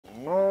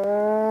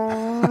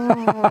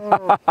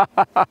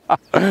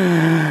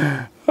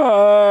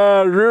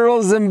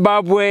Rural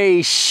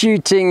Zimbabwe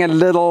shooting a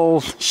little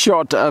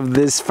shot of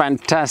this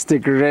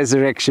fantastic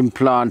resurrection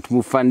plant,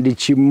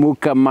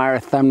 Mufandichimuka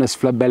Myrothamnus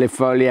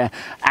flabellifolia,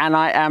 and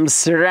I am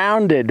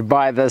surrounded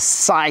by the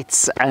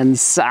sights and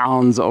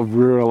sounds of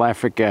rural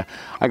Africa.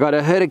 I got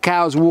a herd of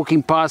cows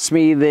walking past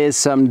me. There's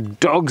some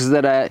dogs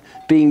that are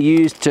being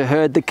used to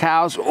herd the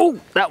cows. Oh,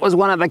 that was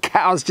one of the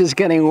cows just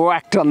getting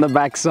whacked on the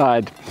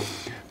backside.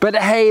 But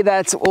hey,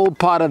 that's all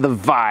part of the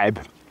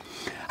vibe.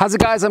 How's it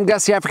guys, I'm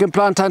Gus the African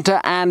Plant Hunter,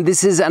 and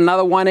this is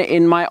another one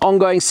in my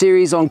ongoing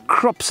series on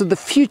crops of the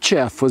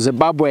future for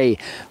Zimbabwe.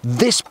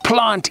 This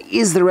plant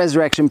is the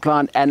resurrection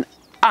plant, an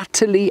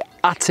utterly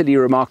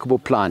remarkable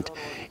plant.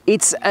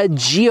 It's a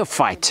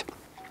geophyte.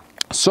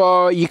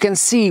 So you can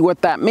see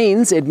what that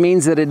means. It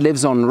means that it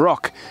lives on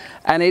rock,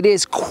 and it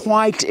is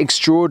quite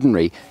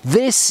extraordinary.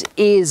 This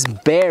is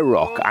bare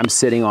rock I'm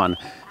sitting on.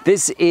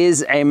 This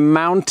is a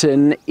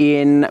mountain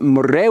in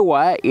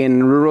Murewa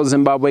in rural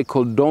Zimbabwe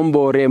called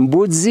Dombo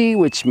Rembudzi,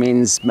 which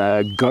means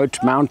goat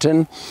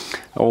mountain,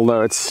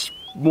 although it's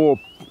more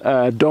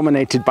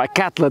dominated by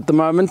cattle at the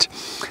moment.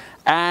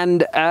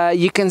 And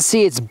you can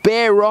see it's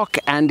bare rock,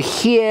 and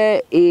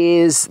here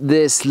is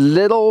this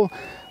little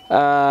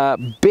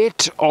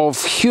bit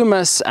of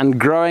humus, and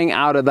growing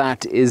out of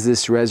that is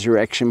this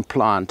resurrection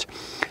plant.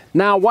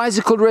 Now, why is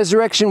it called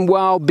resurrection?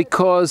 Well,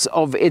 because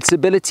of its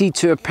ability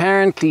to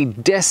apparently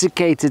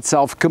desiccate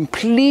itself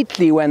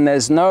completely when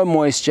there's no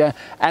moisture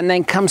and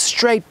then come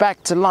straight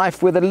back to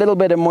life with a little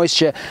bit of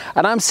moisture.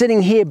 And I'm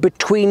sitting here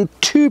between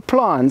two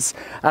plants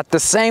at the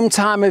same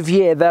time of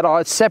year that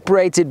are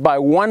separated by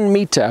 1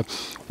 meter,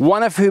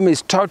 one of whom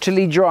is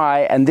totally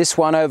dry and this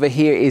one over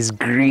here is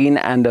green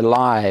and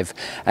alive.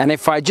 And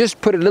if I just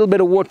put a little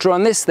bit of water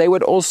on this, they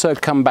would also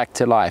come back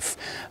to life.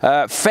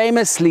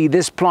 Famously,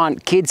 this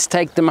plant, kids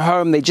take them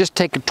home, they just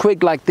take a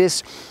twig like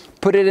this,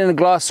 put it in a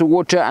glass of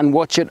water and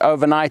watch it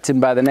overnight,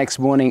 and by the next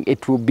morning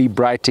it will be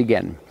bright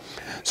again.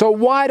 So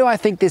why do I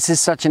think this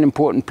is such an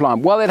important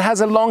plant? Well, it has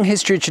a long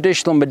history of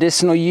traditional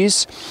medicinal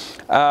use,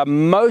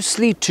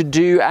 mostly to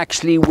do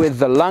actually with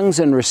the lungs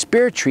and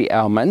respiratory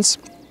ailments.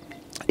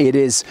 It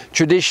is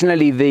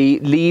traditionally, the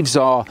leaves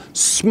are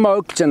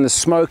smoked and the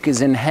smoke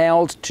is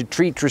inhaled to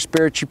treat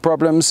respiratory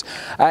problems.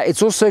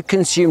 It's also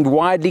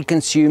widely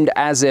consumed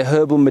as a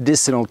herbal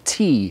medicinal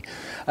tea.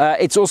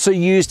 It's also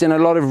used in a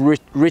lot of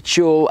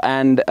ritual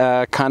and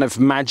kind of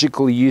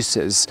magical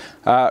uses.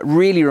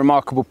 Really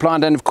remarkable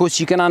plant, and of course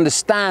you can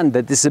understand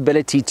that this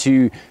ability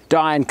to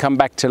die and come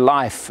back to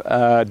life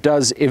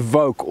does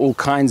evoke all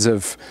kinds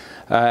of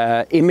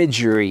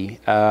imagery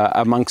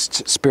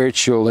amongst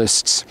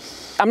spiritualists.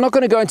 I'm not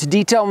going to go into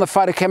detail on the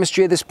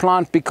phytochemistry of this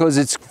plant because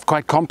it's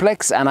quite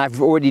complex, and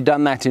I've already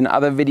done that in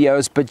other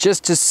videos, but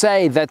just to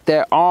say that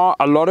there are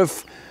a lot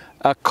of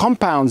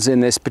compounds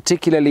in this,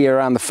 particularly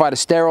around the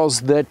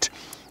phytosterols, that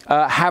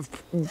have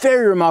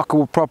very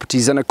remarkable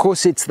properties. And of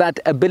course it's that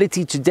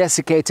ability to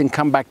desiccate and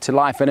come back to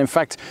life. And in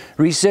fact,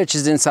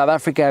 researchers in South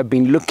Africa have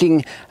been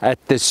looking at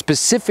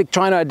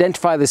trying to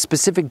identify the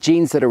specific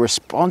genes that are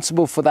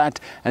responsible for that,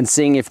 and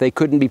seeing if they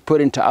couldn't be put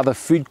into other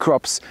food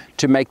crops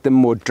to make them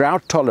more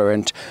drought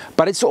tolerant.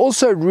 But it's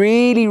also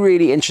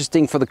really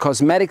interesting for the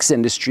cosmetics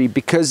industry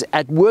because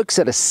it works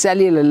at a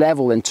cellular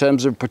level in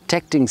terms of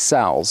protecting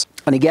cells.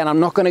 And again, I'm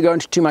not going to go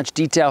into too much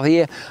detail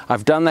here.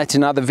 I've done that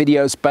in other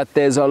videos, but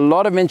there's a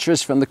lot of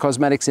interest from the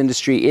cosmetics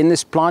industry in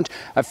this plant.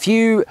 A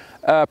few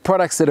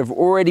products that have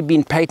already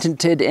been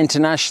patented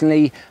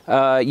internationally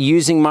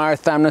using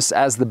Myrothamnus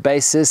as the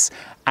basis,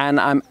 and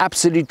I'm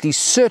absolutely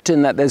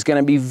certain that there's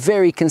going to be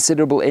very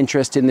considerable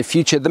interest in the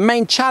future. The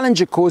main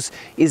challenge, of course,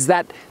 is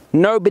that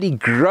nobody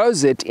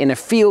grows it in a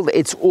field.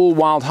 It's all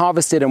wild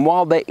harvested, and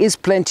while there is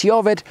plenty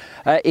of it,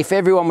 if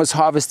everyone was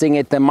harvesting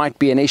it, there might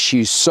be an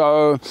issue.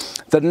 So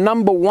the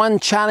number one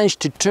challenge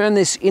to turn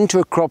this into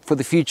a crop for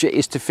the future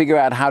is to figure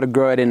out how to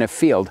grow it in a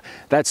field.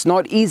 That's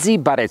not easy,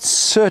 but it's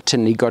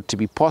certainly got to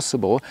be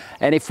possible.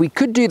 And if we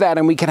could do that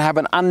and we can have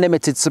an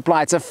unlimited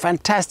supply, it's a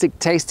fantastic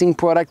tasting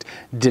product,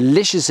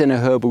 delicious in a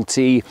herbal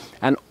tea,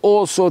 and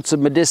all sorts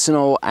of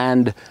medicinal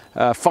and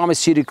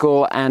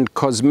pharmaceutical and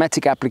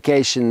cosmetic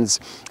applications.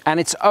 And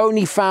it's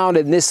only found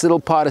in this little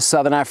part of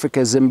southern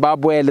Africa,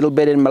 Zimbabwe, a little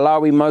bit in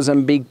Malawi,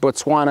 Mozambique,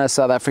 Botswana,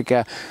 South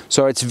Africa.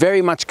 So it's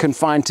very much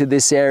confined to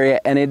this area,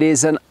 and it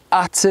is an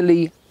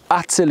utterly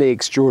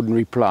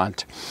extraordinary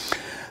plant.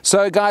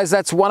 So guys,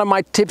 that's one of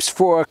my tips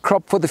for a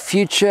crop for the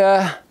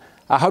future.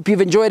 I hope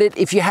you've enjoyed it.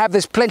 If you have,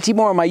 there's plenty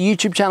more on my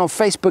YouTube channel,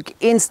 Facebook,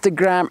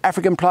 Instagram,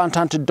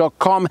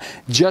 AfricanPlantHunter.com.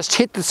 Just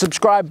hit the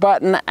subscribe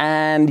button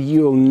and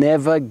you'll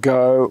never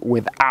go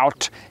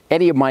without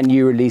any of my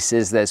new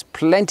releases. There's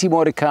plenty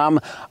more to come.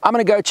 I'm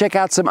gonna go check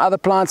out some other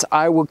plants.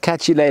 I will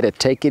catch you later.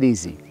 Take it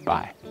easy.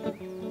 Bye.